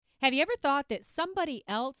Have you ever thought that somebody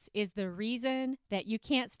else is the reason that you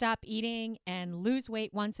can't stop eating and lose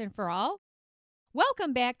weight once and for all?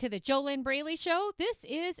 Welcome back to the Jolynn Braley Show. This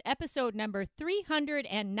is episode number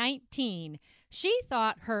 319. She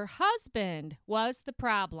thought her husband was the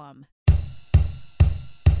problem.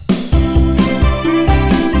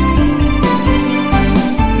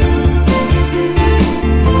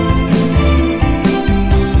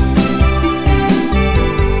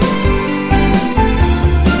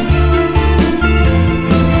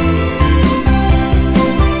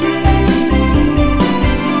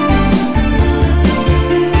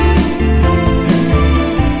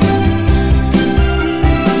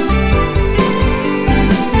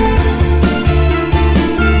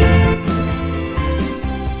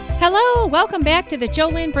 Hello, welcome back to the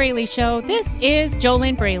Jolynn Braley Show. This is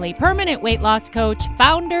Jolynn Braley, permanent weight loss coach,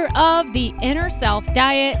 founder of the Inner Self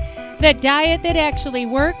Diet, the diet that actually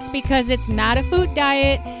works because it's not a food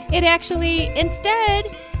diet. Instead,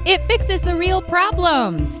 it fixes the real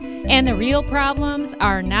problems. And the real problems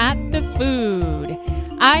are not the food.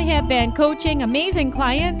 I have been coaching amazing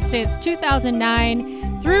clients since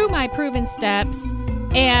 2009 through my proven steps.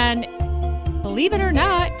 And believe it or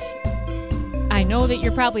not, I know that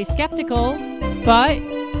you're probably skeptical, but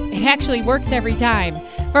it actually works every time.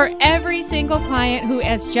 For every single client who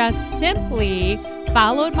has just simply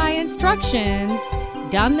followed my instructions,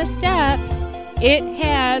 done the steps, it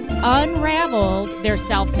has unraveled their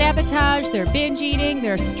self-sabotage, their binge eating,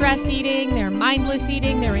 their stress eating, their mindless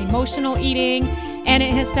eating, their emotional eating, and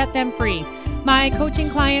it has set them free. My coaching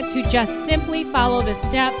clients who just simply follow the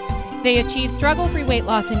steps, they achieve struggle-free weight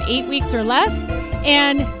loss in 8 weeks or less,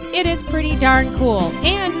 and it is pretty darn cool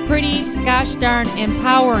and pretty gosh darn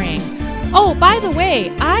empowering. Oh, by the way,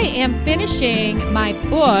 I am finishing my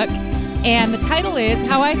book, and the title is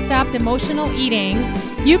How I Stopped Emotional Eating.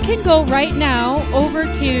 You can go right now over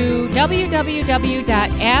to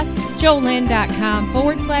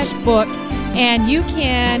www.askjolynn.com/book, and you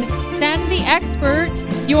can send the expert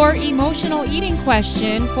your emotional eating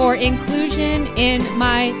question for inclusion in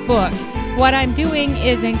my book. What I'm doing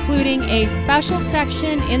is including a special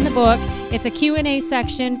section in the book. It's a Q&A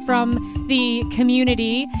section from the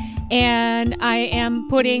community, and I am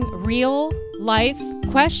putting real life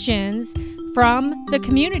questions from the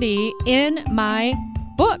community in my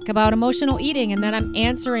book about emotional eating, and then I'm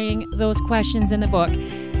answering those questions in the book.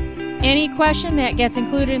 Any question that gets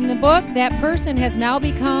included in the book, that person has now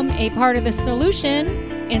become a part of the solution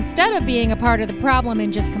instead of being a part of the problem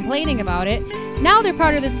and just complaining about it. Now they're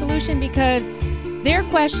part of the solution because their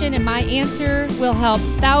question and my answer will help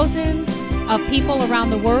thousands of people around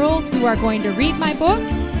the world who are going to read my book,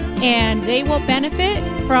 and they will benefit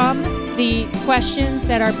from the questions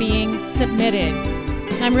that are being submitted.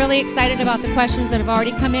 I'm really excited about the questions that have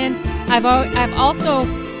already come in. I've also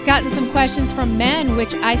gotten some questions from men,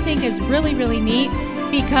 which I think is really, really neat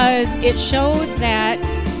because it shows that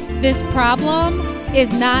this problem is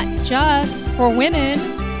not just for women,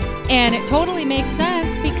 and it totally makes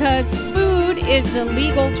sense because food is the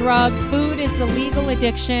legal drug, food is the legal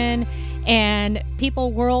addiction, and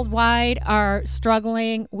people worldwide are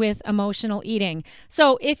struggling with emotional eating.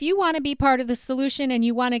 So if you want to be part of the solution and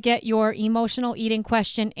you want to get your emotional eating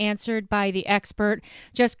question answered by the expert,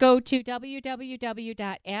 just go to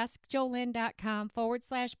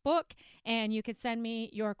www.askjolynn.com/book, and you can send me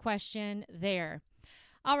your question there.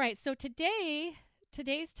 All right, so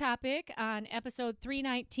today's topic on episode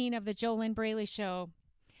 319 of the Jolynn Braley Show.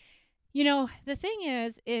 You know, the thing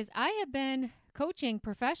is I have been coaching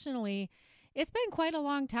professionally. It's been quite a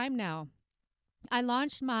long time now. I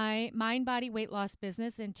launched my mind-body weight loss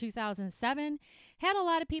business in 2007, had a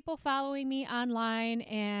lot of people following me online,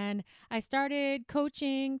 and I started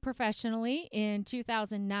coaching professionally in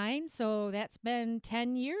 2009. So that's been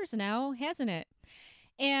 10 years now, hasn't it?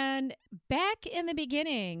 And back in the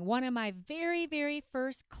beginning, one of my very, very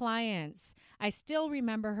first clients, I still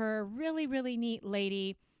remember her, really, really neat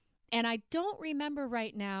lady. And I don't remember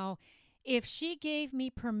right now if she gave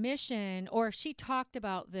me permission or if she talked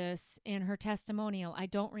about this in her testimonial. I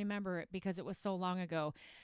don't remember it because it was so long ago.